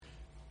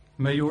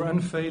May your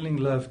unfailing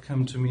love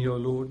come to me, O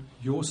Lord,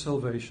 your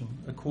salvation,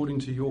 according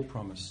to your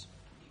promise.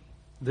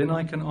 Then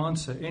I can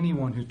answer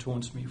anyone who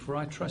taunts me, for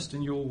I trust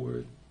in your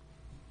word.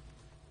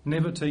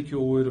 Never take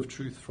your word of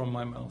truth from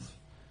my mouth,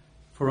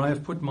 for I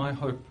have put my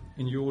hope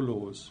in your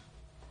laws.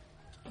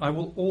 I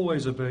will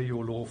always obey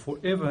your law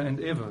forever and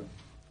ever.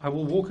 I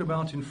will walk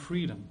about in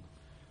freedom,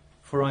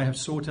 for I have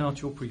sought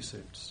out your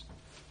precepts.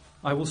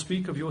 I will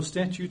speak of your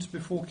statutes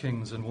before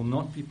kings and will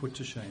not be put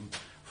to shame,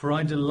 for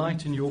I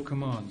delight in your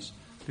commands,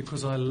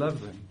 because I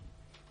love them.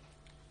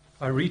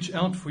 I reach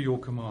out for your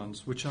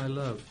commands, which I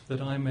love,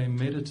 that I may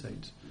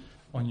meditate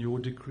on your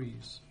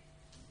decrees.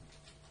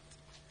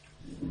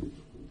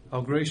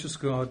 Our gracious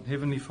God,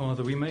 Heavenly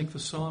Father, we make the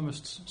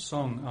psalmist's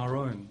song our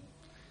own.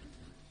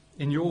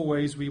 In your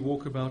ways we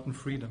walk about in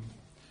freedom.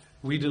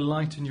 We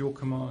delight in your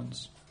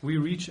commands. We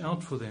reach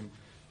out for them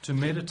to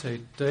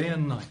meditate day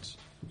and night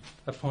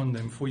upon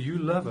them, for you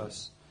love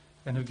us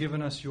and have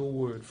given us your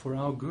word for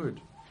our good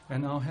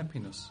and our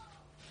happiness.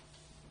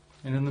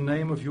 And in the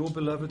name of your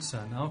beloved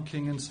Son, our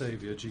King and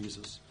Savior,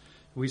 Jesus,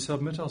 we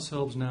submit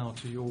ourselves now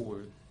to your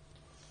word,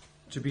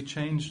 to be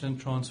changed and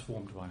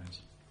transformed by it.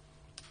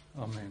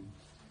 Amen.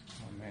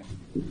 Amen.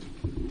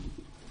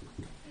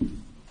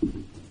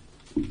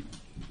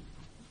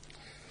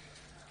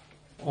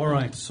 All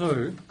right,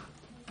 so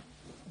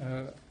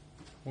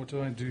what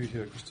do I do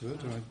here,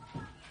 Christopher?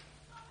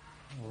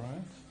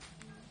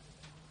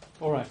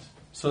 All right.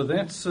 So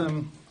that's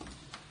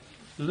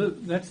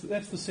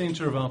the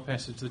center of our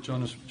passage that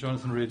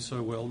Jonathan read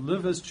so well.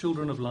 Live as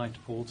children of light,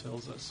 Paul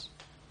tells us.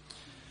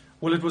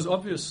 Well, it was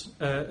obvious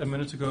a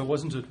minute ago,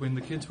 wasn't it, when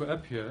the kids were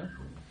up here,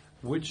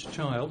 which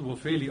child, well,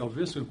 fairly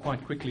obvious, and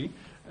quite quickly,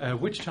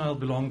 which child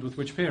belonged with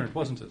which parent,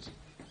 wasn't it?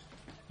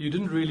 You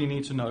didn't really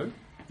need to know.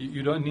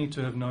 You don't need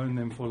to have known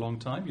them for a long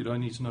time. You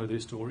don't need to know their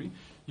story.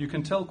 You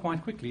can tell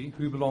quite quickly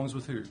who belongs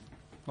with who.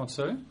 Not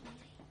so?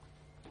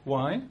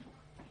 Why?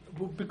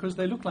 Well, because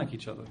they look like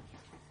each other.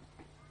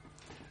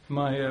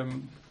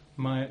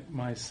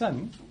 My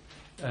son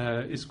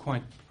is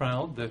quite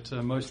proud that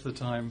most of the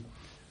time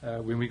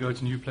when we go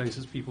to new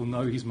places, people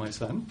know he's my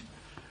son.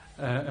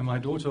 And my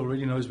daughter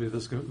already knows where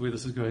this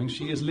is going.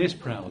 She is less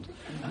proud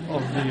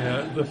of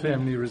the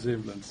family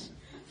resemblance.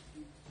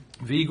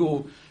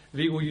 Vigor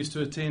used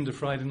to attend a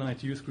Friday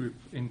night youth group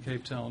in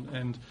Cape Town,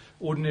 and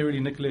ordinarily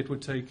Nicolette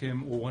would take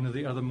him, or one of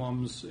the other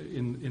moms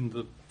in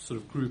the sort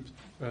of group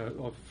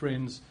of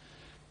friends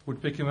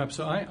would pick him up.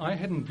 So I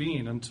hadn't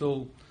been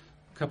until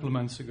a couple of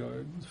months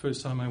ago, the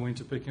first time I went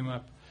to pick him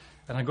up.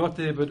 And I got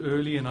there a bit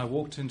early, and I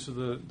walked into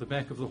the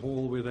back of the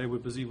hall where they were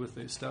busy with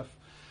their stuff.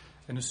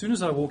 And as soon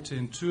as I walked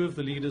in, two of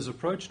the leaders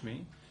approached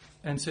me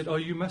and said, "Oh,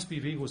 you must be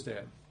Vigor's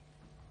dad."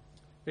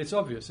 It's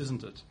obvious,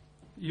 isn't it?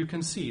 You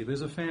can see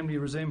there's a family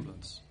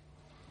resemblance.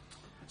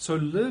 So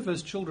live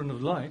as children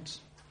of light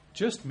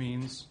just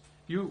means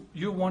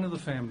you're one of the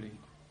family.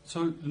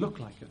 So look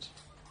like it.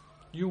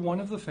 You're one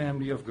of the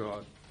family of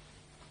God.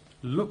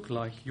 Look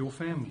like your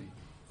family.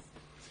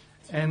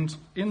 And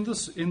in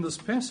this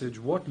passage,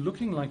 what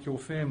looking like your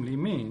family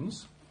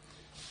means,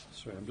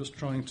 sorry, I'm just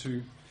trying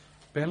to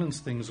balance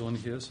things on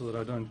here so that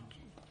I don't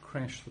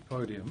crash the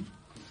podium.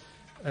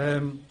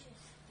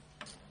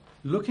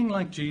 Looking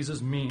like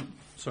Jesus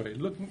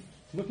looking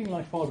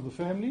like part of the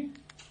family.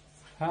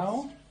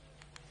 How?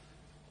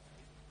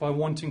 By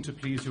wanting to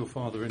please your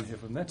Father in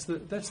heaven. That's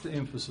the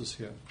emphasis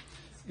here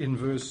in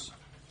verse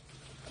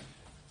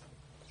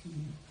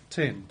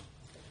 10.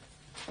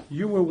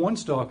 You were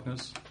once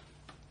darkness,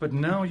 but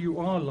now you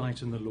are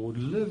light in the Lord.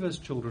 Live as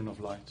children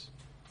of light.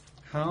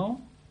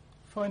 How?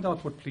 Find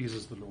out what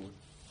pleases the Lord.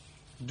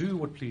 Do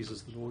what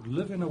pleases the Lord.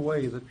 Live in a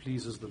way that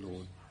pleases the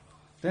Lord.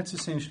 That's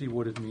essentially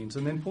what it means.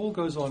 And then Paul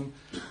goes on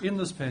in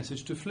this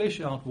passage to flesh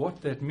out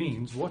what that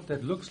means, what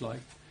that looks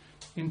like,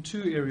 in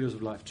two areas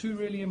of life, two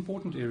really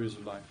important areas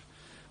of life.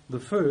 The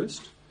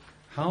first,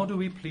 how do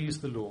we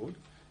please the Lord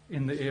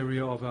in the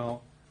area of our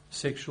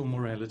sexual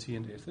morality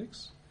and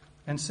ethics?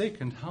 And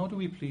second, how do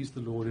we please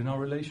the Lord in our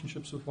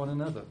relationships with one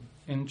another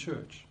in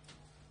church?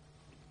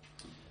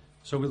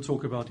 So we'll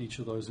talk about each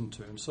of those in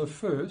turn. So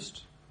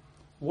first,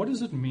 what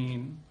does it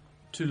mean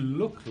to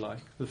look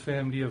like the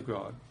family of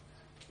God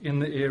in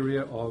the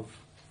area of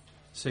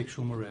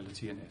sexual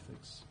morality and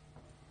ethics?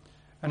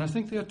 And I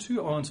think there are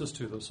two answers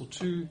to this, or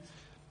two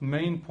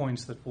main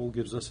points that Paul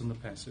gives us in the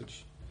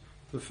passage.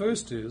 The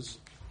first is,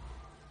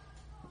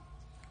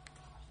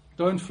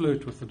 don't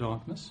flirt with the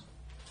darkness.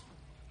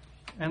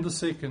 And the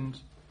second,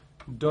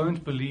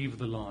 don't believe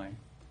the lie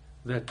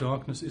that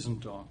darkness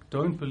isn't dark.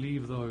 Don't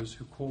believe those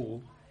who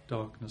call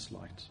darkness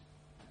light.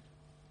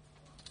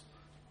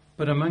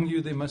 But among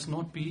you there must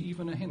not be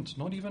even a hint,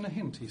 not even a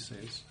hint, he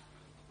says,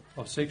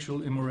 of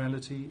sexual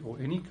immorality or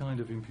any kind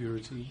of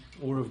impurity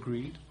or of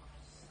greed.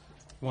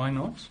 Why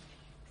not?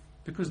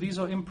 Because these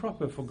are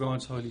improper for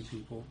God's holy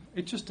people.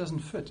 It just doesn't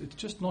fit. It's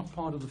just not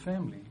part of the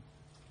family.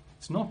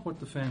 It's not what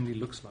the family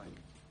looks like.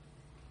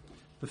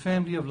 The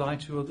family of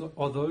light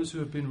are those who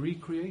have been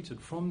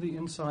recreated from the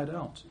inside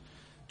out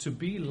to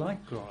be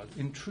like God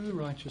in true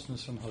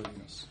righteousness and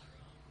holiness.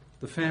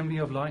 The family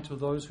of light are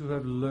those who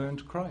have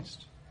learned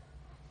Christ,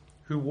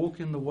 who walk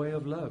in the way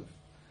of love,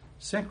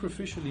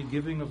 sacrificially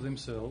giving of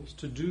themselves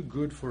to do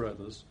good for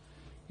others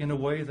in a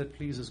way that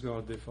pleases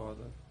God their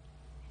Father.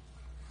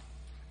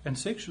 And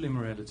sexual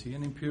immorality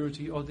and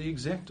impurity are the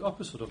exact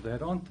opposite of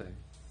that, aren't they?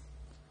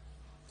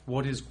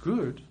 What is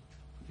good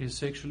is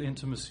sexual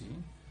intimacy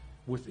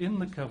within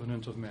the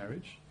covenant of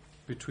marriage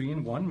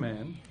between one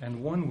man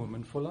and one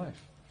woman for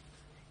life.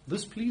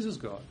 This pleases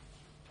God.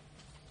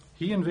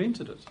 He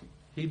invented it.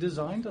 He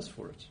designed us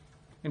for it.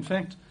 In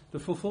fact, the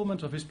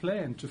fulfillment of His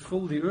plan to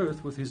fill the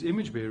earth with His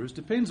image bearers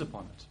depends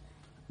upon it.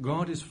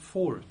 God is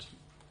for it.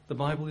 The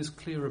Bible is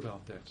clear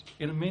about that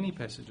in many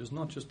passages,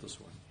 not just this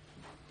one.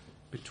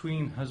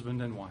 Between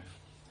husband and wife.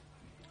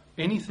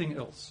 Anything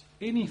else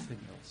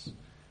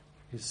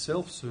is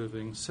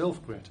self-serving,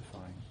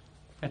 self-gratifying,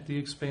 at the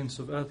expense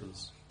of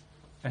others,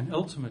 and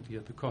ultimately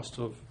at the cost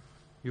of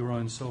your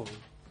own soul.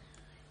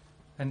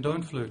 And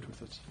don't flirt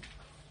with it.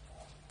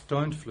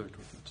 Don't flirt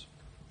with it.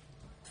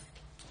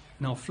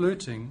 Now,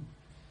 flirting,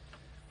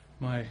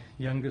 my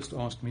youngest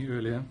asked me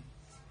earlier,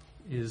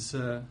 is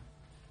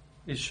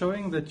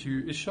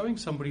showing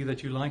somebody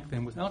that you like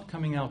them without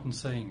coming out and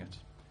saying it.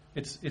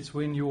 It's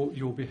when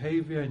your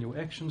behavior and your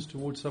actions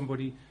towards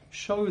somebody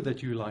show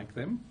that you like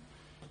them,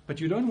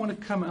 but you don't want to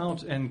come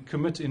out and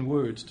commit in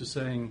words to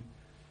saying,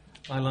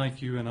 I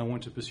like you and I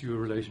want to pursue a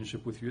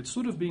relationship with you. It's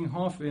sort of being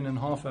half in and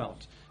half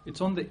out.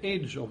 It's on the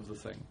edge of the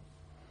thing.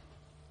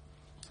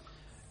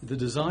 The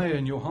desire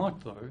in your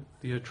heart, though,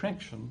 the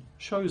attraction,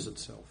 shows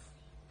itself.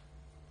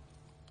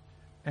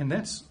 And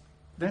that's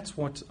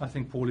what I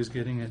think Paul is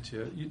getting at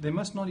here. There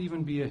must not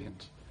even be a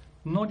hint.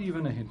 Not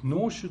even a hint.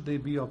 Nor should there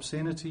be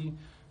obscenity,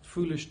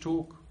 foolish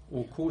talk,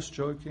 or coarse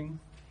joking,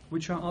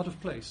 which are out of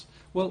place.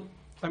 Well,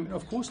 I mean,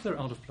 of course they're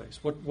out of place.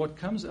 What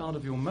comes out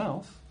of your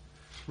mouth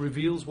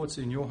reveals what's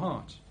in your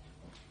heart.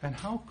 And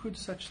how could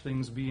such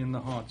things be in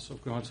the hearts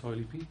of God's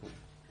holy people?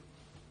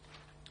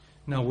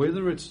 Now,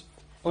 whether it's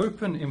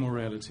open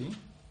immorality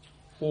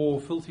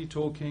or filthy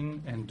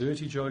talking and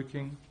dirty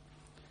joking,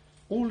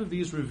 all of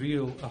these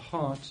reveal a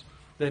heart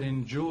that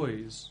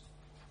enjoys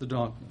the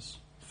darkness,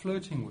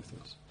 flirting with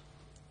it,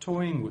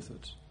 toying with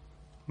it,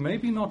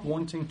 maybe not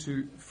wanting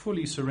to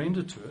fully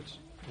surrender to it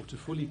or to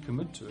fully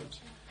commit to it,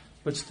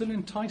 but still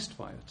enticed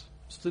by it,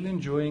 still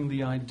enjoying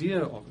the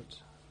idea of it,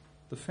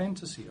 the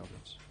fantasy of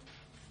it.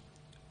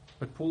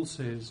 But Paul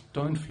says,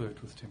 don't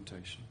flirt with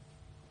temptation.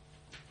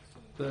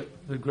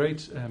 The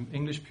great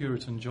English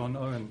Puritan John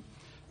Owen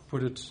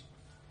put it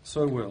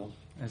so well,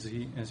 as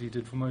he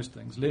did for most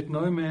things. Let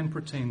no man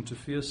pretend to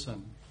fear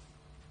sin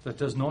that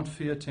does not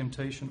fear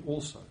temptation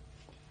also.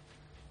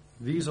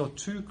 These are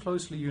too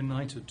closely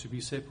united to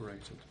be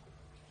separated.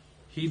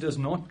 He does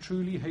not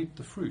truly hate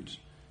the fruit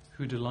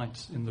who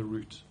delights in the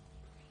root.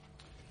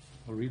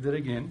 I'll read that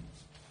again.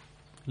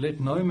 Let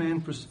no man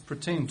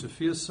pretend to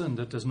fear sin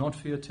that does not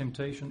fear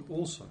temptation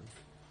also.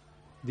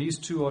 These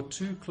two are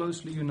too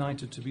closely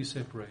united to be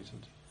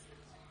separated.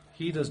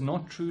 He does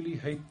not truly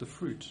hate the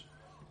fruit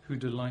who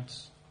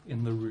delights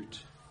in the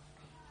root.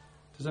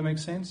 Does that make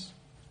sense?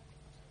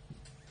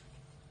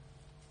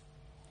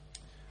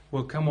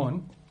 Well, come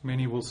on,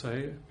 many will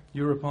say,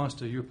 you're a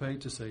pastor, you're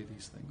paid to say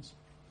these things.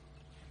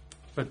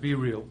 But be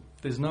real.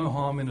 There's no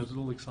harm in a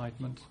little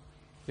excitement.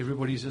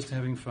 Everybody's just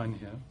having fun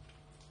here.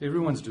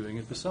 Everyone's doing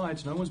it.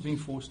 Besides, no one's being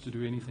forced to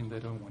do anything they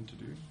don't want to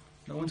do.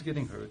 No one's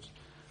getting hurt.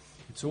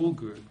 It's all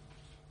good.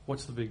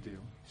 What's the big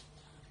deal?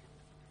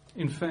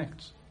 In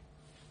fact,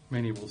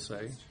 many will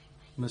say,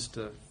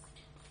 Mr.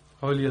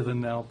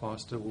 Holier-than-thou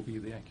pastor will be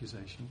the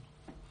accusation.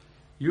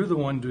 You're the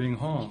one doing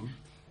harm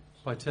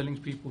by telling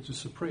people to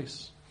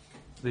suppress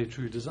their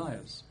true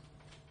desires.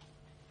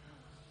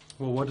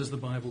 Well, what does the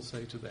Bible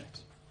say to that?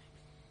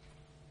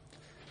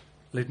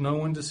 Let no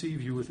one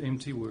deceive you with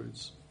empty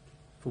words,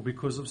 for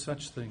because of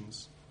such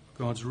things,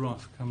 God's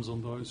wrath comes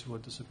on those who are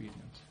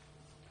disobedient.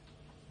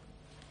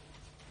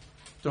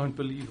 Don't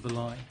believe the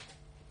lie.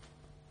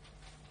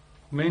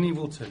 Many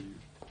will tell you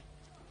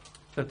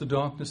that the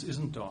darkness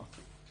isn't dark.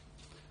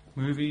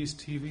 Movies,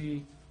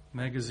 TV,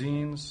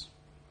 magazines,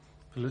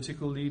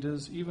 political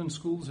leaders, even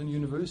schools and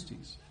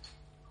universities,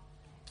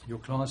 your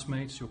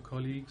classmates, your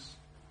colleagues,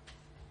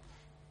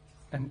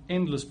 an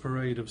endless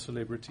parade of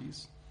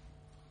celebrities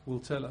will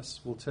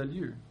tell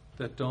you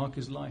that dark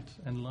is light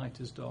and light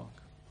is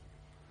dark.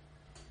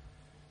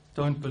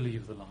 Don't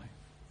believe the lie.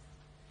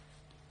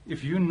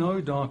 If you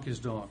know dark is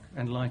dark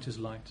and light is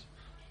light,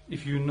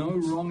 if you know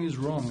wrong is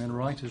wrong and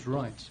right is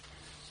right,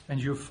 and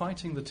you're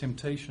fighting the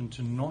temptation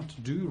to not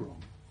do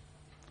wrong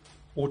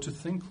or to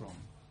think wrong,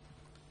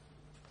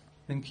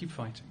 then keep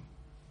fighting.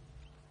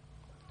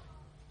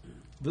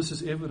 This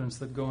is evidence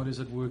that God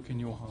is at work in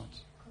your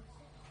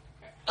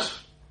heart.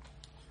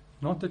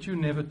 Not that you're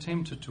never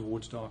tempted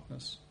towards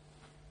darkness,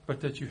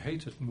 but that you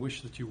hate it and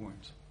wish that you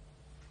weren't.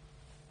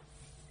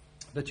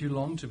 That you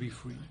long to be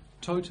free,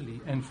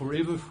 totally and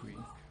forever free,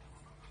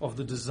 of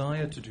the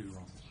desire to do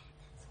wrong.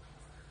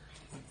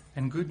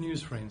 And good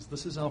news, friends,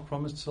 this is our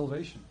promised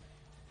salvation.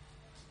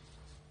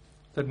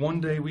 That one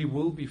day we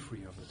will be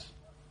free of it.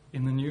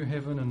 in the new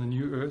heaven and the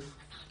new earth.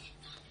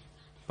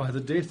 By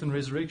the death and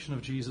resurrection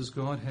of Jesus,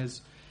 God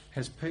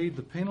has paid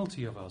the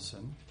penalty of our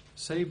sin,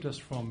 saved us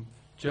from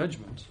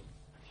judgment.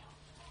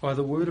 By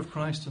the word of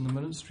Christ and the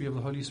ministry of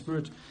the Holy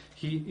Spirit,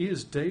 He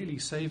is daily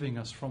saving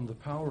us from the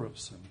power of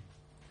sin.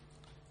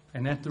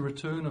 And at the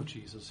return of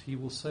Jesus, He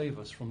will save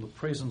us from the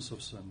presence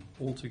of sin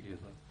altogether.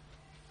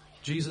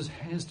 Jesus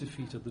has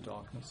defeated the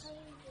darkness.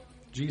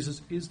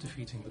 Jesus is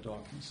defeating the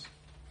darkness.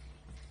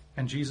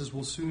 And Jesus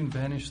will soon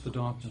banish the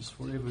darkness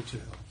forever to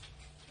hell.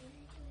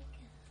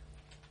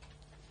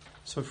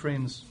 So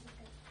friends,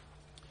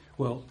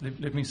 well,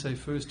 let me say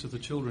first to the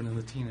children and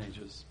the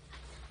teenagers.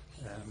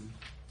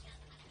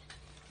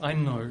 I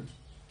know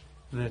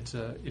that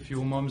if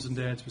your moms and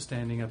dads were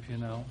standing up here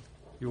now,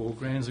 your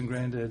grands and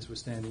granddads were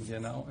standing here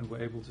now and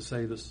were able to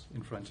say this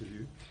in front of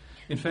you.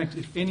 In fact,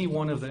 if any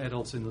one of the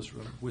adults in this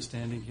room were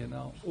standing here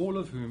now, all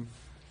of whom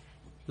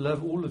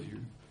love all of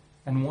you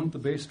and want the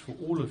best for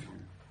all of you,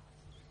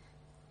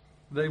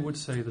 they would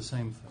say the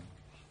same thing.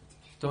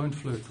 Don't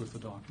flirt with the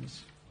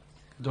darkness.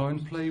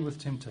 Don't play with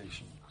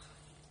temptation.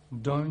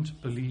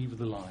 Don't believe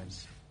the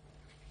lies.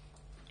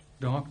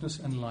 Darkness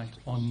and light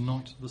are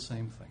not the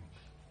same thing.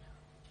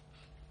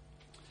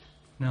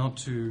 Now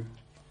to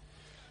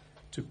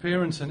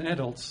parents and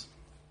adults,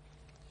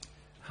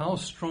 how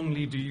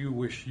strongly do you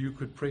wish you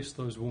could press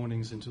those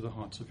warnings into the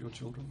hearts of your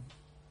children?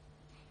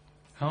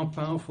 How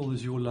powerful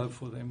is your love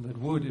for them that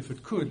would, if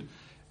it could,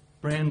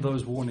 brand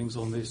those warnings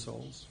on their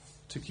souls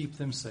to keep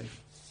them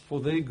safe, for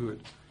their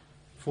good,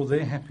 for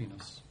their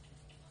happiness?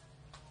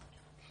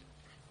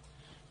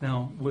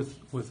 Now,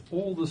 with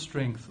all the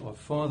strength of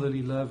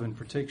fatherly love and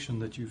protection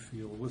that you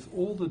feel, with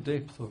all the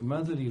depth of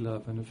motherly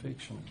love and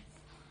affection,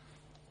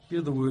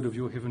 hear the word of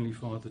your Heavenly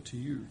Father to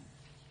you.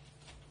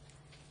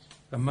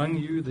 Among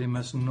you there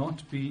must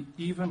not be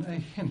even a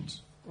hint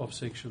of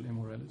sexual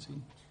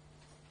immorality,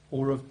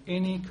 or of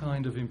any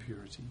kind of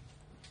impurity,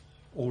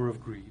 or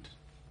of greed.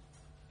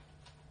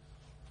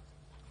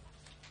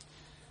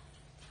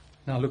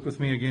 Now look with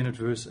me again at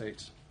verse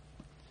 8.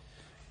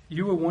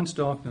 You were once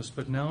darkness,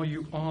 but now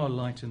you are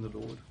light in the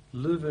Lord.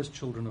 Live as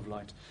children of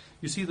light.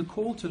 You see, the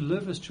call to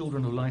live as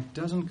children of light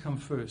doesn't come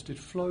first. It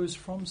flows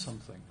from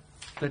something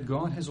that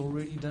God has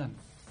already done.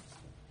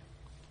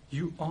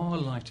 You are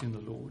light in the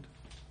Lord.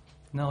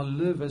 Now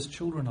live as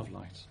children of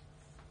light.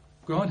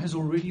 God has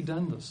already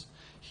done this.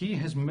 He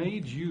has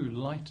made you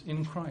light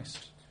in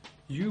Christ.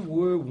 You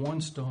were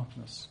once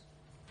darkness.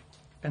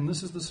 And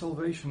this is the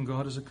salvation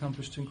God has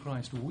accomplished in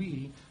Christ.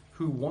 We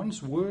who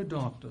once were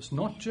darkness,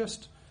 not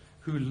just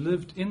who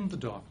lived in the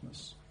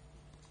darkness,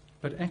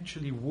 but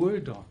actually were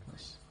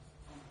darkness.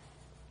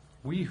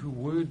 We who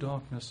were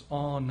darkness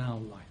are now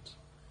light.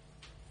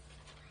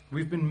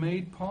 We've been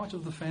made part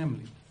of the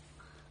family,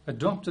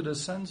 adopted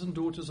as sons and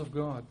daughters of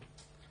God,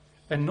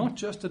 and not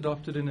just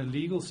adopted in a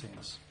legal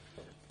sense,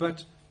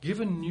 but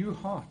given new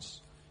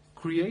hearts,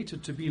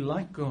 created to be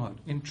like God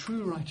in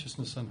true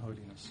righteousness and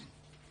holiness.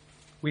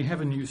 We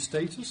have a new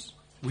status,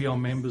 we are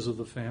members of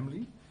the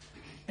family,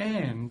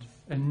 and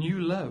a new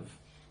love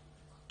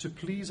to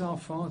please our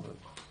Father,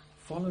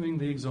 following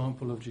the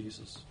example of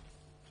Jesus.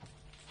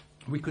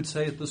 We could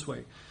say it this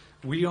way: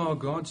 we are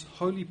God's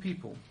holy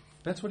people.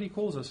 That's what He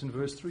calls us in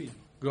verse 3.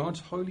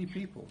 God's holy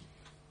people.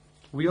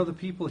 We are the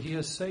people He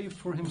has saved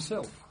for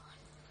Himself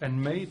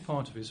and made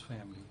part of His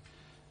family.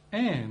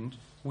 And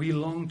we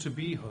long to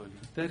be holy.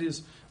 That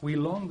is, we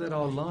long that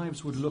our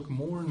lives would look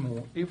more and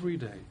more every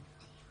day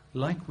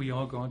like we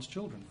are God's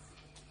children.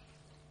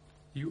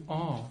 You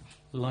are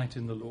light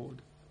in the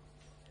Lord.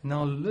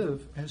 Now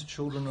live as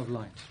children of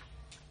light.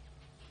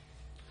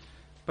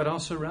 But our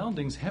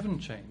surroundings haven't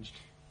changed.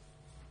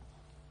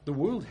 The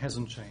world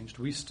hasn't changed.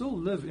 We still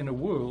live in a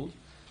world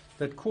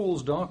that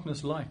calls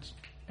darkness light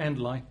and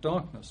light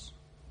darkness.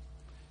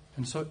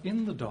 And so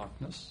in the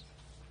darkness,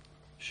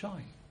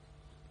 shine.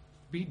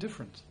 Be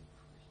different.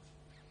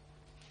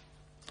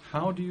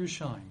 How do you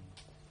shine?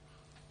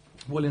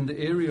 Well, in the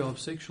area of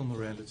sexual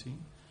morality,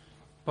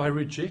 by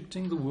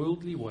rejecting the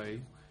worldly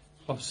way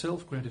of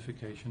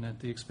self-gratification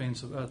at the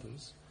expense of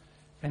others,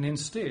 and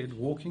instead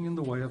walking in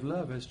the way of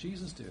love as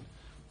Jesus did.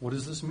 What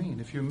does this mean?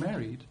 If you're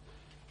married,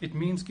 it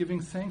means giving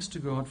thanks to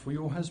God for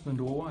your husband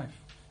or wife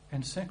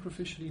and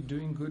sacrificially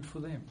doing good for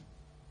them.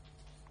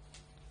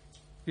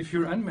 If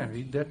you're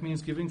unmarried, that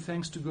means giving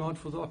thanks to God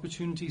for the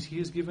opportunities He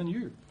has given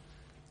you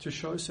to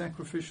show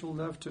sacrificial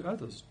love to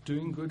others,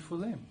 doing good for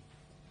them.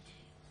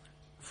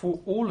 For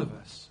all of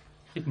us,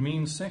 it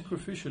means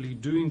sacrificially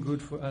doing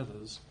good for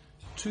others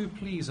to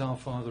please our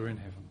Father in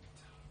heaven.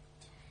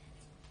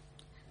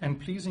 And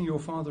pleasing your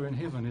Father in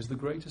heaven is the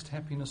greatest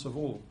happiness of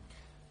all.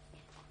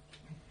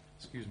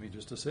 Excuse me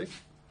just a sec.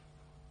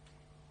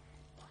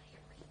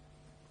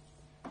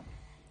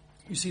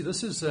 You see,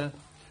 this is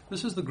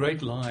the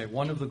great lie,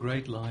 one of the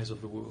great lies of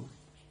the world.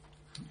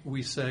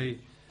 We say,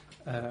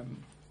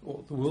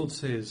 or the world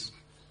says,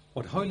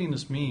 what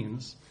holiness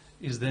means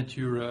is that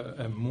you're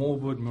a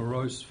morbid,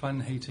 morose,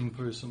 fun-hating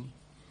person,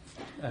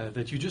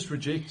 that you just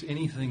reject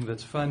anything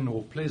that's fun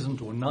or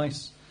pleasant or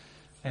nice,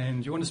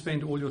 and you want to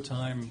spend all your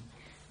time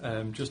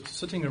just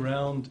sitting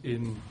around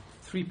in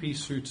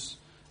three-piece suits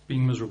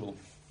being miserable.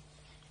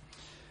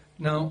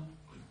 Now,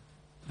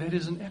 that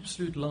is an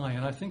absolute lie,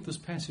 and I think this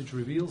passage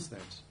reveals that.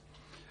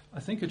 I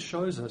think it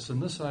shows us,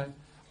 and this I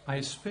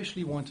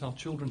especially want our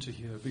children to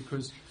hear,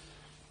 because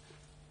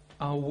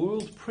our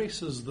world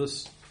presses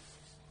this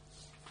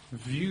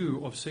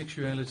view of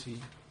sexuality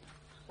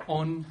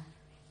on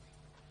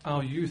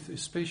our youth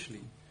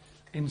especially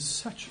in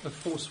such a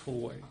forceful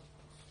way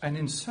and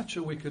in such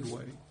a wicked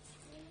way.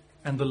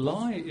 And the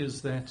lie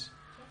is that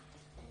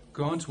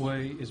God's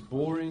way is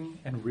boring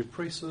and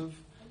repressive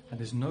and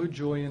there's no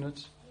joy in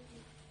it.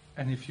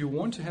 And if you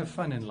want to have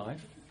fun in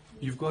life,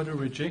 you've got to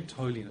reject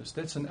holiness.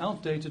 That's an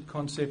outdated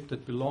concept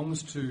that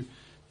belongs to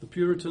the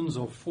Puritans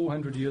of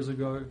 400 years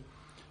ago,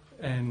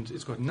 and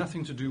it's got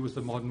nothing to do with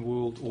the modern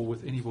world or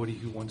with anybody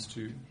who wants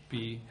to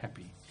be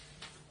happy.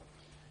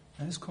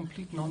 And it's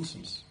complete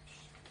nonsense.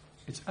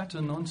 It's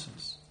utter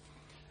nonsense.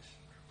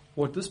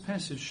 What this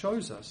passage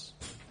shows us,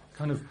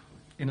 kind of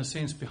in a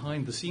sense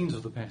behind the scenes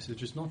of the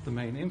passage, is not the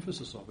main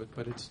emphasis of it,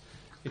 but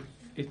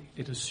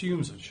it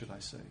assumes it, should I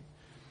say,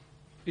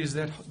 is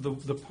that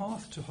the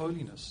path to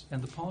holiness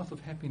and the path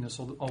of happiness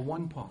are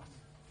one path.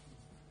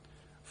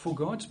 For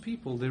God's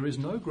people, there is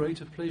no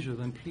greater pleasure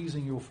than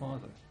pleasing your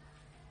Father.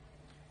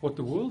 What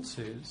the world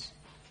says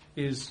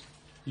is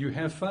you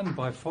have fun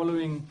by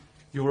following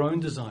your own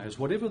desires,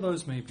 whatever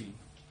those may be,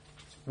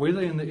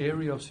 whether in the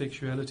area of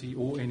sexuality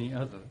or any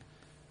other.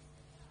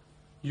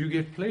 You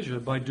get pleasure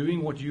by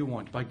doing what you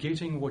want, by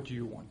getting what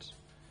you want.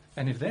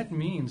 And if that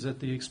means at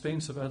the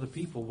expense of other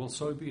people, well,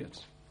 so be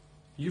it.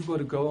 You've got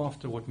to go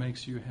after what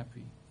makes you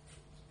happy.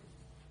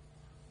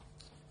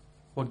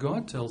 What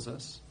God tells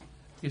us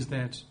is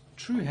that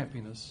true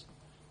happiness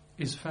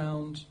is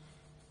found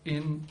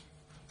in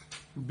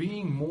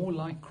being more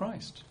like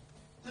Christ.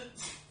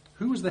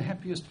 Who was the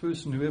happiest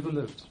person who ever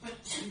lived?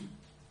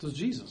 It was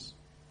Jesus.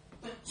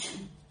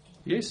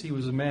 Yes, he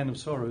was a man of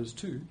sorrows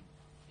too.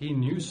 He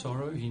knew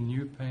sorrow, he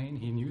knew pain,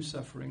 he knew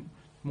suffering,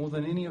 more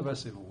than any of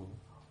us ever will.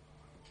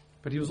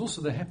 But he was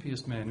also the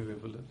happiest man who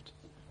ever lived.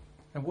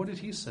 And what did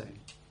he say?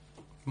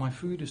 My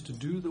food is to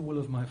do the will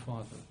of my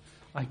Father.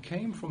 I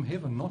came from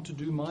heaven not to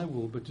do my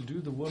will, but to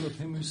do the will of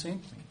him who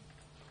sent me.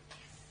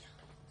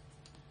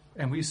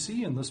 And we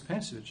see in this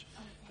passage,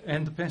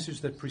 and the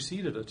passage that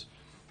preceded it,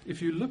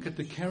 if you look at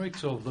the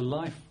character of the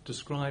life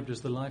described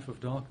as the life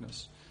of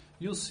darkness,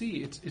 you'll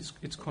see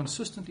it's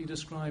consistently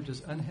described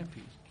as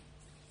unhappy.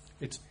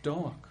 It's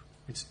dark,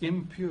 it's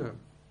impure,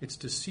 it's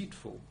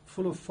deceitful,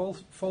 full of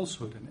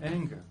falsehood and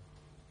anger,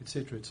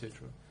 etc.,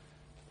 etc.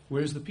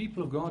 Whereas the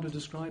people of God are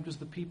described as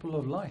the people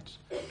of light,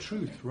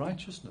 truth,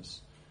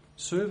 righteousness,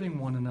 serving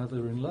one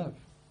another in love.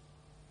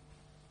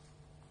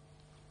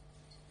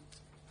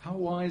 How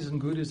wise and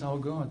good is our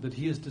God that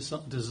he has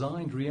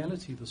designed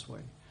reality this way,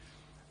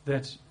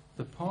 that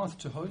the path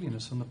to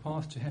holiness and the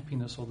path to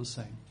happiness are the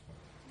same,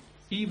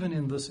 even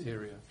in this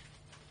area,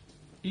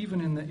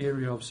 even in the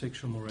area of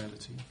sexual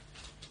morality.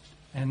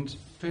 And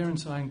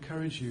parents, I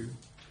encourage you,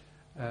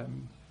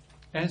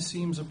 as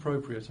seems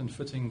appropriate and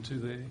fitting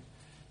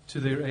to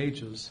their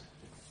ages,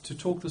 to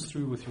talk this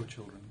through with your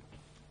children,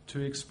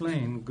 to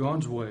explain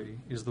God's way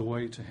is the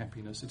way to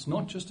happiness. It's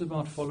not just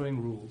about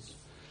following rules.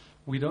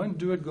 We don't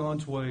do it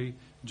God's way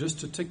just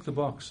to tick the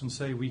box and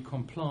say we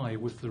comply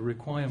with the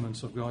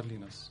requirements of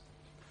godliness.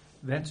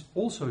 That's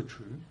also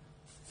true.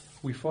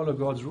 We follow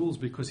God's rules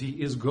because he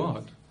is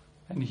God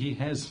and he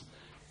has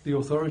the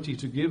authority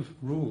to give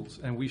rules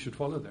and we should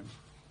follow them.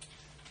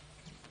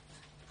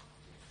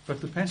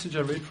 But the passage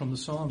I read from the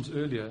Psalms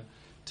earlier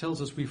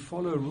tells us we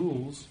follow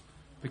rules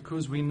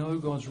because we know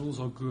God's rules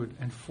are good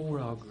and for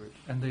our good,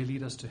 and they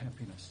lead us to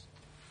happiness.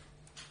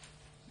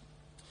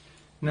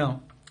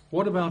 Now,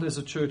 what about as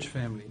a church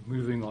family?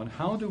 Moving on,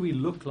 how do we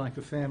look like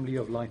a family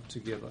of light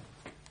together?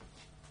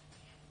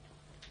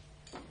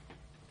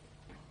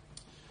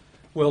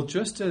 Well,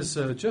 just as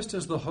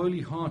the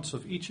holy hearts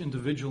of each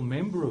individual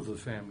member of the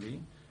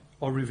family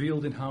are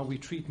revealed in how we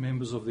treat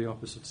members of the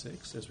opposite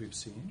sex, as we've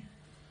seen,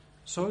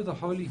 so the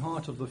holy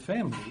heart of the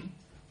family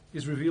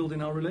is revealed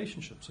in our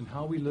relationships and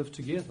how we live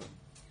together.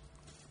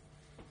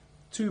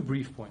 2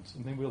 brief points,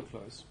 and then we'll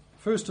close.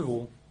 First of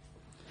all,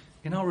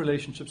 in our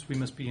relationships, we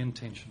must be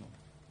intentional.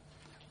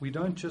 We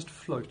don't just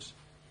float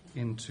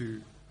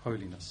into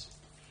holiness.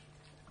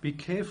 Be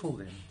careful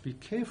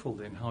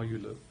then how you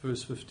live.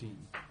 Verse 15.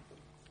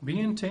 Be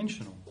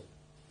intentional.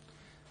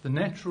 The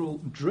natural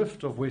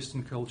drift of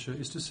Western culture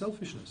is to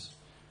selfishness.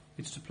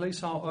 It's to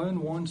place our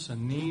own wants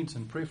and needs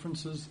and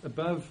preferences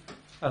above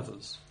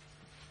others.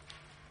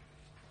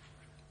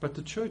 But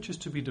the church is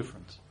to be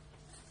different.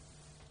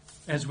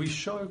 As we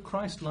show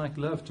Christ-like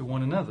love to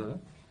one another,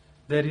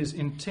 that is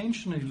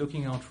intentionally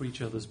looking out for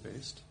each other's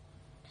best,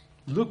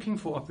 looking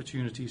for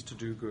opportunities to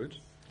do good,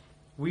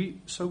 we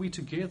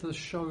together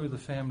show the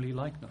family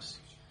likeness.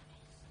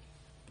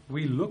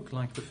 We look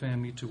like the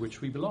family to which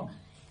we belong,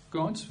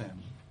 God's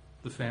family,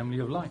 the family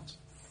of light.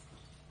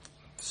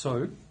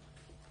 So,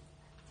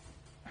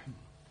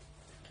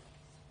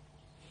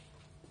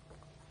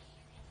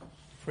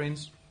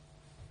 friends,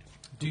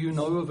 Do you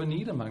know of a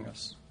need among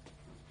us?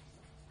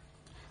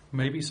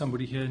 Maybe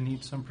somebody here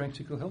needs some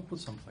practical help with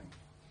something.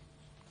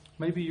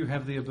 Maybe you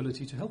have the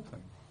ability to help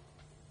them.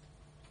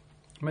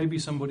 Maybe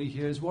somebody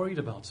here is worried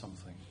about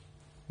something.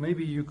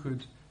 Maybe you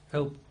could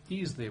help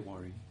ease their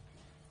worry.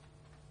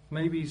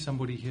 Maybe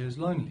somebody here is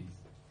lonely.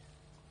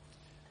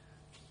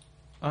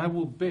 I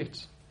will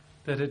bet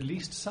that at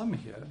least some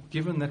here,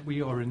 given that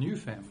we are a new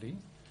family,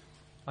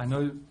 I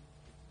know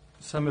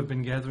some have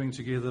been gathering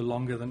together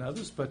longer than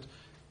others, but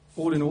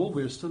all in all,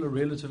 we're still a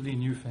relatively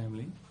new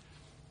family.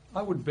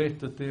 I would bet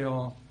that there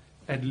are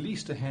at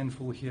least a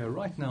handful here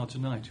right now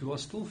tonight who are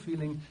still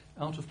feeling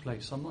out of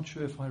place. I'm not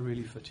sure if I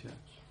really fit here.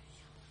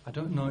 I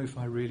don't know if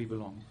I really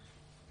belong.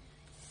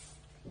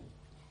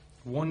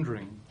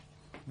 Wondering,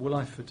 will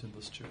I fit in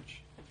this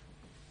church?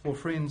 Well,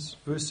 friends,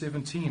 verse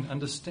 17,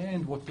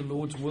 understand what the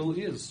Lord's will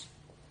is.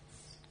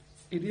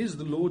 It is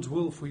the Lord's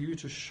will for you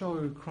to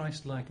show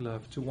Christ-like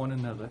love to one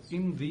another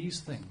in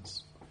these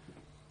things.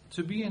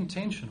 To be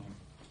intentional.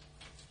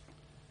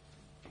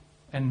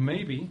 And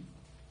maybe,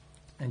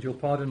 and you'll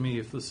pardon me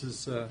if this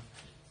is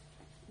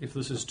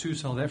too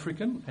South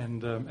African,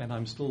 and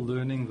I'm still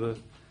learning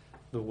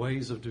the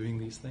ways of doing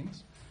these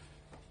things.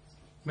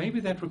 Maybe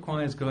that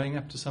requires going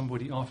up to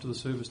somebody after the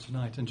service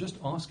tonight and just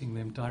asking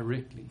them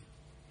directly,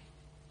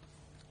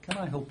 can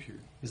I help you?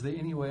 Is there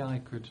any way I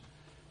could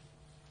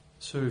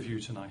serve you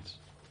tonight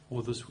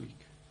or this week?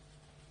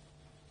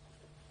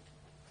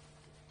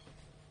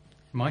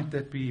 Might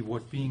that be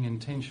what being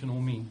intentional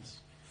means?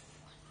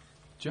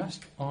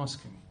 Just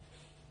asking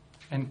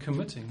and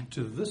committing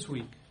to this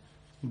week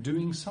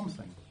doing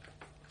something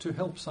to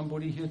help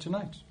somebody here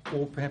tonight,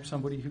 or perhaps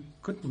somebody who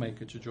couldn't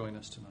make it to join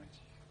us tonight.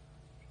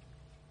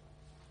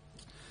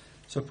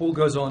 So Paul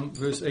goes on,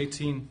 verse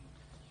 18,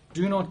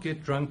 do not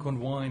get drunk on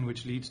wine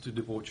which leads to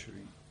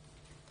debauchery.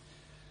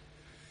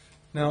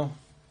 Now,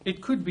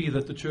 it could be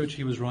that the church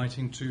he was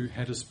writing to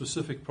had a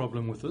specific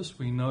problem with this.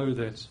 We know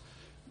that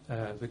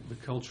the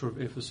culture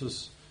of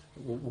Ephesus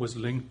was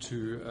linked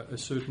to a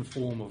certain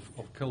form of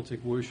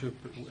Celtic worship,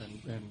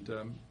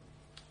 and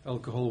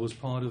alcohol was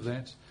part of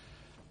that.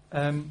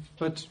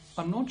 But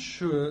I'm not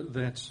sure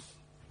that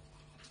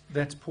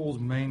that's Paul's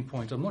main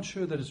point. I'm not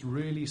sure that it's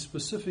really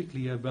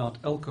specifically about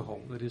alcohol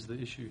that is the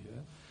issue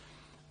here.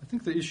 I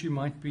think the issue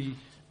might be,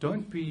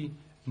 don't be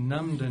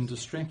numbed and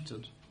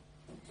distracted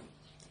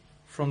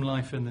from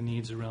life and the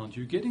needs around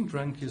you. Getting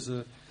drunk is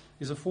a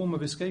form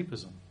of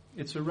escapism.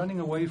 It's a running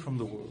away from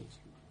the world,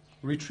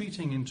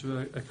 retreating into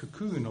a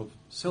cocoon of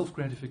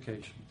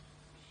self-gratification,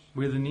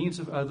 where the needs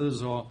of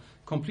others are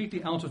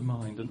completely out of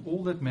mind, and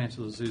all that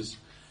matters is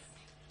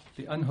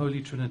the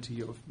unholy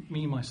trinity of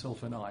me,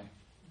 myself, and I.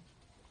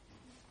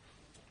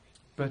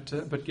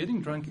 But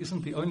getting drunk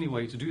isn't the only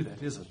way to do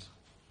that, is it?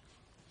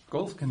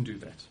 Golf can do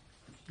that.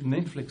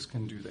 Netflix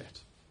can do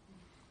that.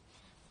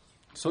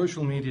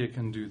 Social media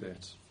can do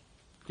that.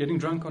 Getting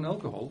drunk on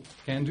alcohol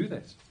can do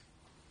that.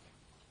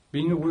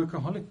 Being a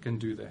workaholic can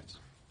do that.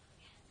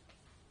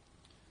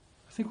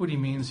 I think what he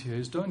means here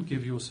is don't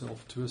give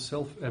yourself to a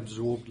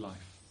self-absorbed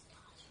life.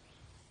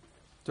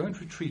 Don't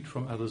retreat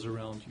from others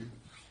around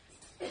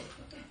you.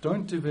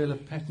 Don't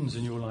develop patterns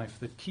in your life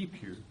that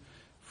keep you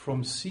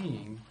from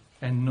seeing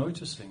and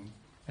noticing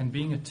and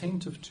being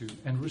attentive to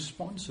and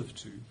responsive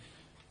to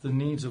the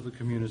needs of the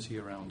community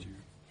around you.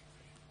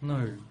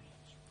 No.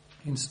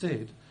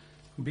 Instead,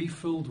 be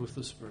filled with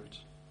the Spirit.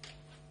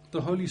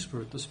 The Holy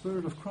Spirit, the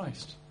Spirit of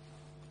Christ.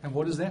 And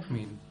what does that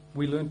mean?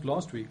 We learned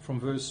last week from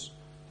verse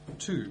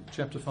 2,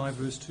 chapter 5,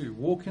 verse 2.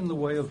 Walk in the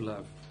way of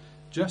love,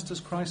 just as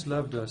Christ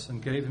loved us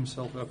and gave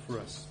himself up for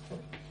us.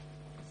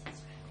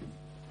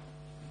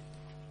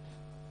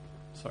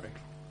 Sorry.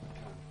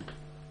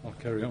 I'll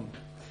carry on.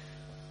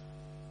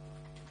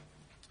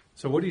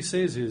 So what he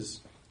says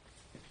is,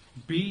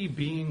 be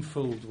being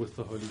filled with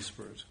the Holy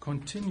Spirit.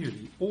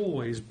 Continually,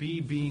 always be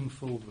being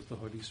filled with the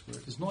Holy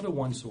Spirit. It's not a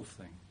once-off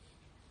thing.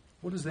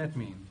 What does that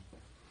mean?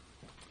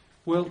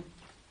 Well,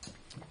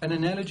 an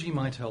analogy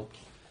might help.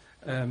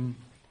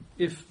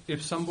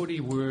 If somebody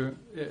were,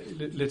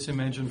 let's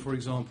imagine, for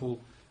example,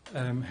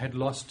 had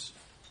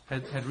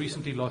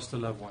recently lost a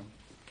loved one,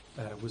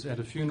 was at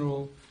a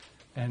funeral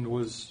and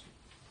was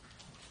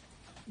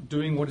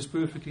doing what is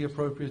perfectly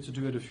appropriate to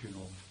do at a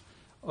funeral,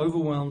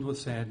 overwhelmed with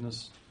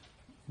sadness,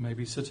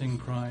 maybe sitting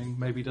crying,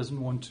 maybe doesn't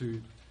want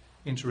to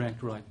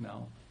interact right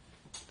now,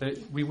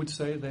 we would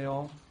say they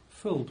are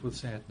filled with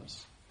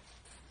sadness.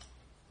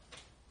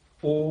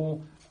 Or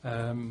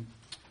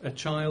a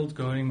child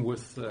going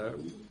with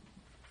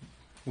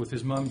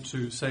his mum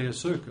to, say, a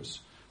circus,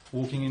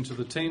 walking into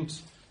the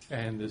tent,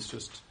 and there's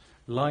just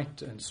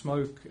light and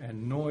smoke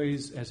and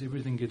noise as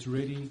everything gets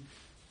ready,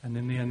 and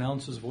then the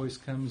announcer's voice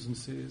comes and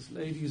says,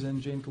 ladies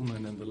and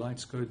gentlemen, and the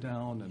lights go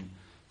down and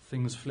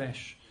things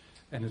flash,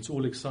 and it's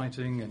all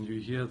exciting, and you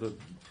hear the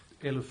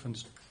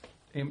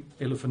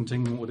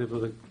elephanting, whatever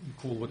they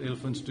call what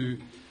elephants do,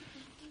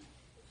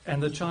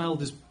 and the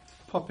child is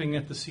popping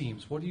at the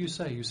seams. What do you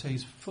say? You say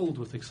he's filled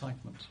with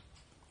excitement.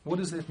 What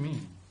does that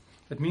mean?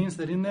 It means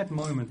that in that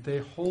moment,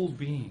 their whole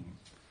being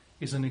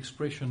is an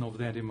expression of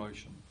that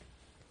emotion.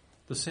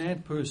 The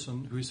sad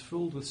person who is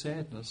filled with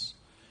sadness,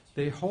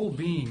 their whole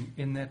being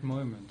in that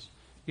moment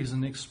is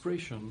an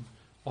expression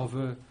of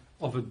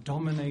a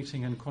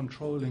dominating and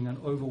controlling and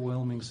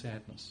overwhelming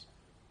sadness.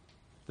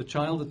 The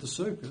child at the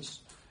circus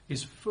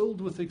is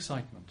filled with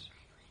excitement.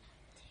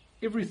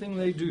 Everything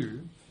they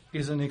do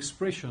is an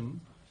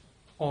expression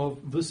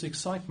of this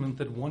excitement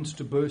that wants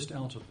to burst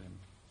out of them.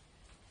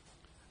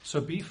 So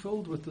be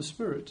filled with the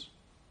Spirit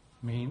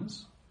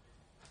means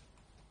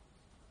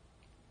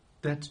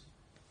that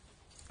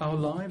our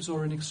lives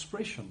are an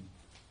expression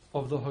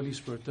of the Holy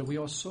Spirit, that we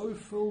are so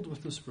filled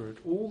with the Spirit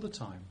all the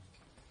time.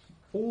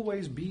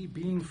 Always be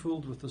being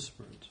filled with the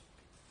Spirit.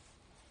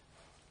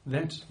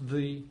 That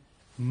the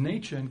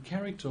nature and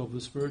character of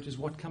the Spirit is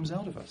what comes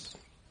out of us.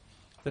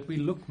 That we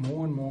look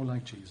more and more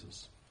like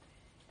Jesus.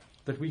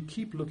 That we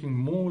keep looking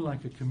more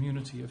like a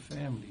community, a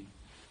family,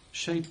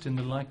 shaped in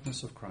the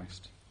likeness of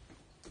Christ.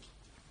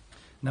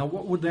 Now,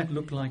 what would that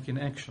look like in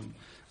action?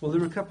 Well,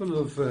 there are a couple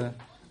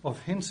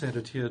of hints at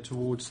it here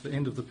towards the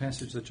end of the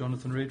passage that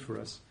Jonathan read for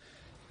us,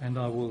 and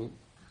I will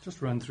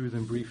just run through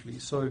them briefly.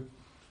 So,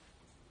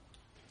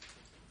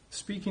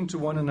 speaking to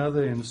one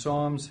another in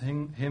psalms,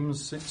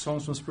 hymns,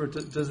 songs from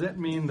Spirit, does that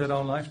mean that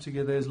our life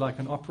together is like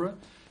an opera?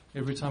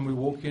 Every time we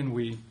walk in,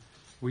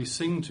 we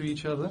sing to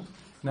each other?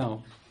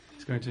 Now,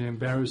 it's going to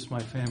embarrass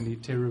my family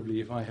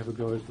terribly if I have a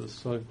go at this,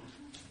 so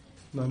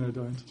no,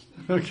 don't.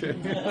 Okay.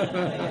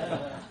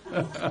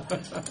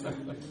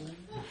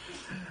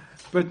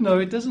 But no,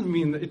 it doesn't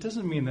mean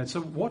that.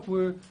 So what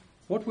were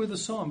the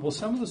psalms? Well,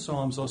 some of the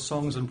psalms are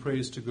songs and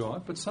prayers to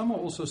God, but some are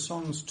also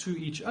songs to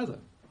each other,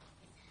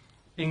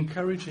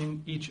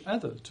 encouraging each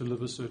other to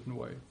live a certain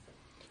way.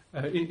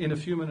 In a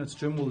few minutes,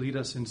 Jim will lead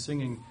us in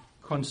singing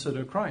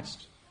 "Consider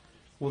Christ."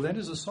 Well, that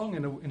is a song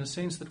in a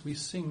sense that we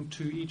sing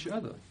to each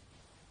other.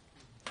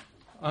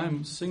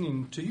 I'm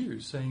singing to you,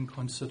 saying,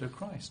 "Consider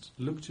Christ.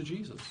 Look to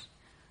Jesus."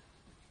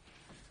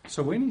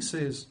 So when he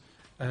says,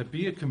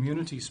 be a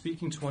community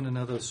speaking to one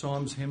another,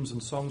 psalms, hymns,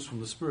 and songs from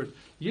the Spirit,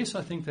 yes,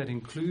 I think that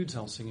includes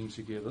our singing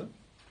together.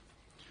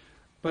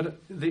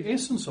 But the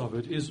essence of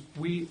it is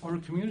we are a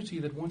community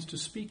that wants to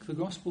speak the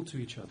gospel to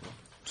each other,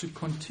 to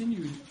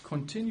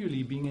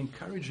continually being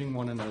encouraging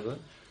one another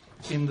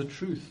in the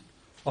truth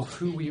of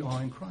who we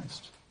are in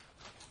Christ.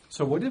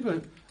 So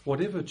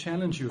whatever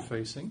challenge you're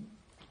facing,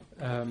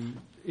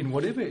 in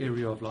whatever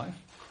area of life,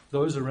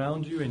 those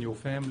around you in your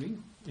family,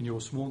 in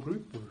your small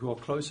group, who are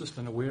closest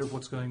and aware of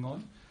what's going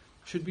on,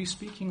 should be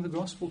speaking the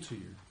gospel to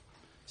you,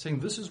 saying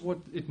this is what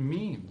it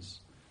means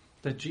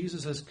that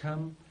Jesus has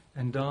come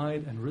and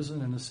died and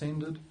risen and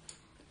ascended,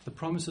 the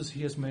promises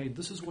he has made.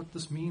 This is what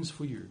this means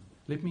for you.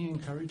 Let me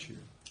encourage you.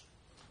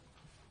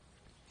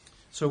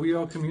 So we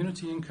are a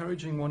community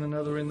encouraging one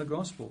another in the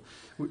gospel.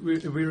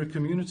 We're a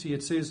community,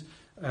 it says,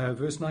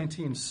 verse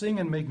 19, sing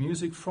and make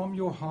music from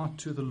your heart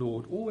to the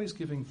Lord, always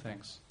giving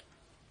thanks.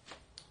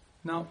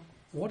 Now,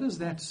 what does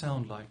that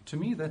sound like? To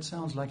me, that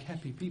sounds like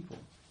happy people.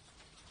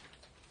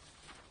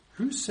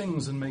 Who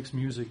sings and makes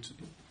music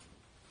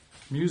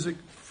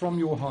from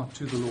your heart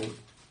to the Lord?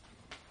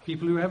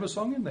 People who have a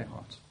song in their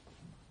heart.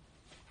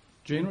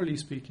 Generally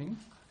speaking,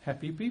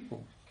 happy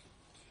people.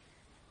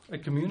 A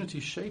community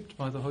shaped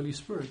by the Holy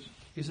Spirit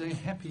is a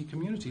happy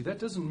community. That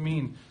doesn't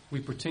mean we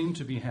pretend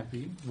to be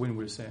happy when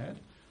we're sad,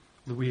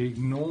 that we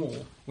ignore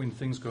when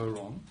things go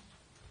wrong.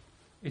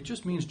 It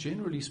just means,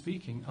 generally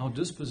speaking, our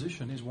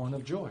disposition is one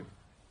of joy.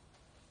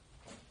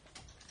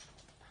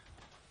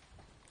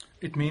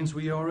 It means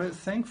we are a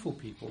thankful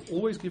people,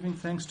 always giving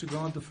thanks to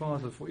God the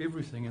Father for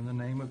everything in the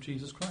name of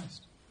Jesus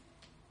Christ.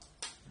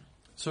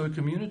 So a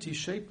community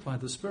shaped by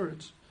the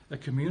Spirit, a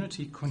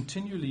community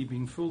continually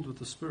being filled with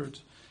the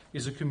Spirit,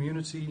 is a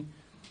community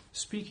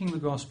speaking the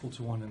gospel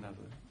to one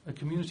another, a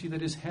community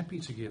that is happy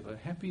together,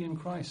 happy in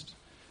Christ,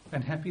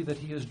 and happy that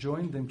he has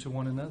joined them to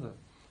one another,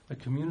 a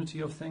community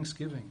of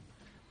thanksgiving,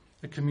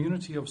 a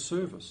community of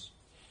service,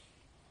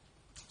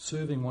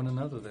 serving one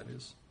another, that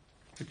is,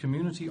 a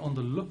community on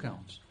the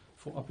lookout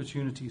for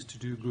opportunities to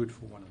do good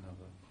for one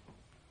another.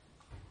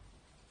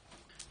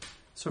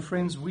 So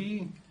friends,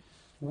 we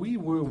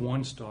were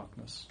once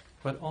darkness,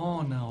 but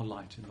are now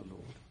light in the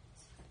Lord.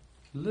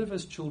 Live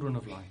as children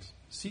of light,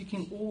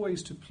 seeking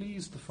always to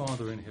please the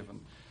Father in heaven.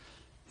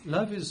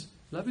 Love is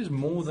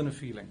more than a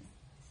feeling.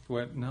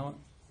 Well, now,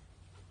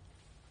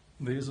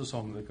 there's a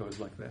song that goes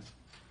like that.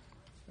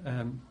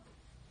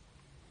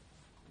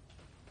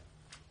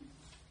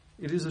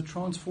 It is a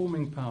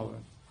transforming power.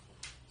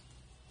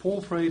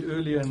 Paul prayed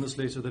earlier in this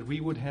letter that we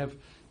would have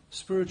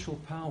spiritual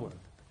power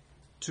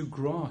to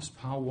grasp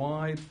how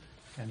wide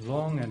and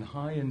long and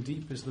high and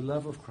deep is the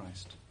love of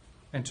Christ,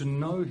 and to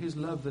know his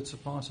love that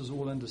surpasses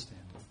all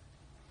understanding.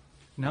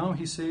 Now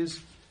he says,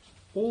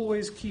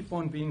 always keep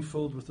on being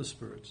filled with the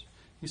Spirit.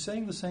 He's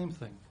saying the same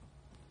thing.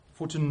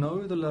 For to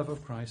know the love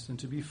of Christ and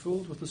to be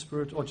filled with the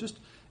Spirit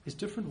is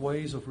different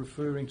ways of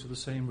referring to the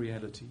same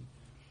reality,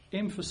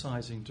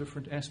 emphasizing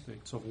different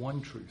aspects of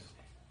one truth.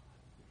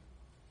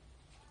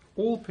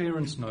 All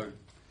parents know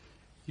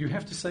you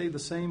have to say the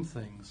same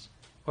things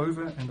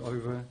over and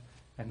over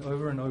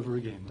and over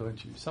again,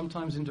 don't you?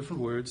 Sometimes in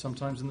different words,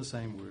 sometimes in the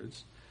same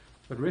words.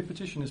 But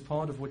repetition is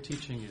part of what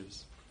teaching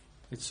is.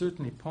 It's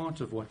certainly part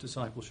of what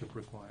discipleship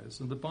requires.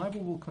 And the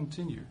Bible will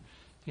continue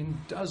in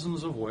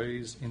dozens of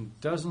ways, in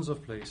dozens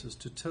of places,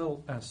 to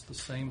tell us the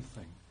same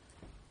thing.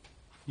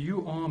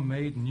 You are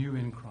made new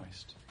in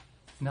Christ.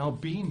 Now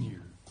be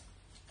new.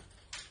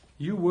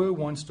 You were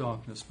once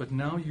darkness, but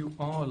now you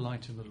are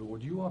light in the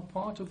Lord. You are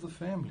part of the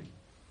family.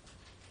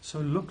 So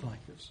look like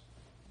it.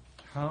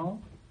 How?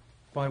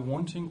 By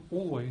wanting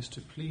always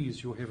to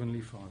please your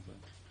Heavenly Father.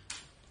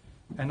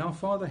 And our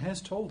Father has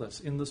told us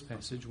in this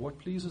passage what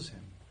pleases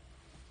Him.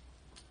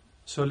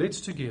 So let's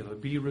together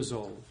be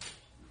resolved,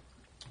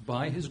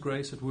 by His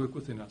grace at work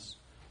within us,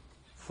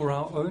 for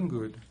our own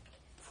good,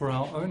 for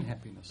our own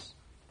happiness,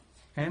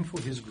 and for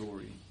His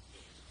glory,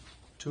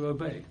 to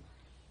obey.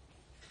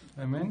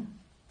 Amen?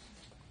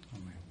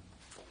 Amen.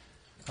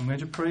 I'm going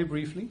to pray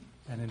briefly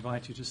and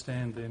invite you to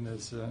stand then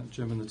as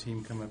Jim and the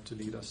team come up to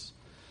lead us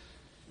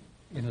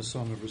in a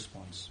song of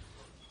response.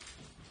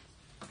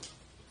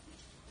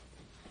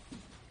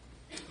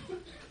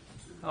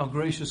 Our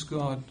gracious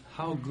God,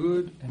 how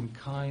good and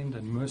kind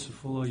and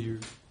merciful are you,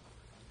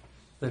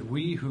 that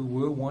we who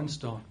were once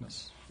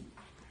darkness,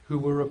 who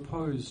were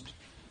opposed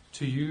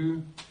to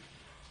you,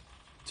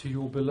 to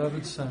your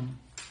beloved Son,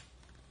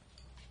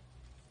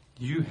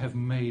 you have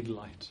made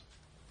light.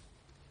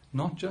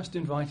 Not just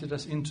invited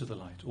us into the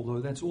light, although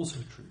that's also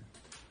true,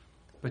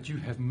 but you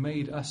have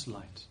made us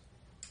light.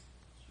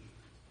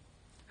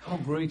 How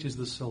great is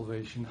this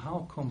salvation,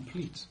 how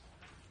complete,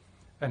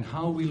 and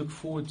how we look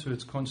forward to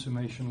its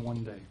consummation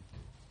one day.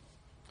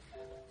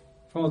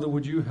 Father,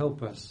 would you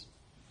help us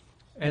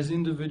as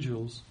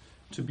individuals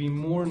to be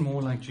more and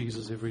more like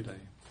Jesus every day,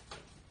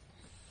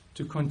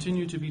 to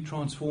continue to be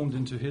transformed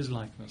into His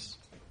likeness,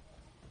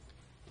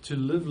 to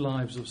live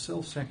lives of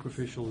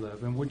self-sacrificial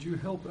love, and would you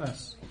help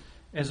us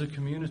as a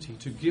community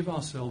to give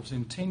ourselves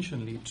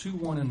intentionally to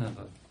one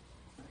another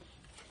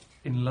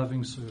in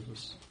loving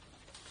service.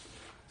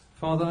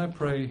 Father, I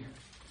pray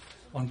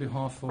on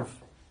behalf of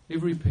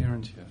every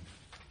parent here,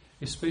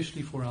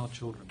 especially for our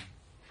children,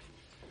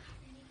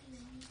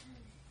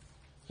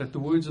 that the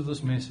words of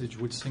this message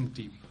would sink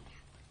deep,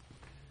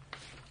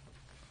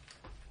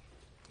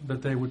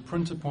 that they would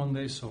print upon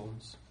their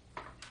souls,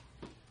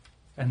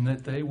 and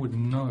that they would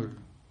know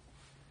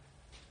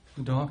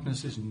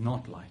darkness is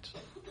not light,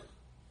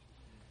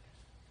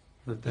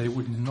 that they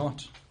would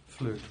not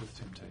flirt with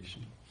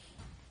temptation,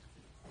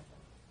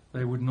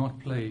 they would not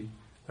play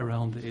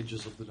around the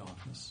edges of the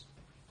darkness.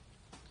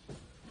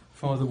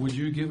 Father, would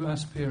you give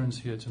us parents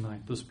here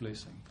tonight this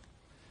blessing,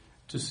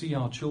 to see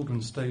our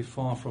children stay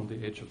far from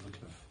the edge of the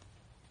cliff.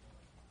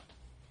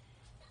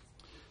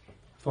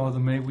 Father,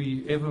 may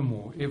we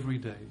evermore, every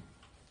day,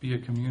 be a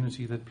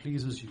community that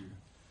pleases you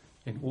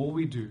in all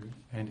we do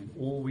and in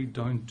all we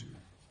don't do.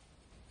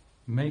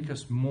 Make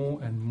us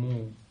more and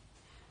more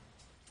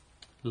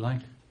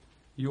like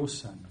your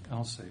Son,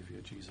 our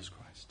Savior, Jesus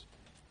Christ.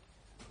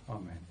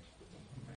 Amen.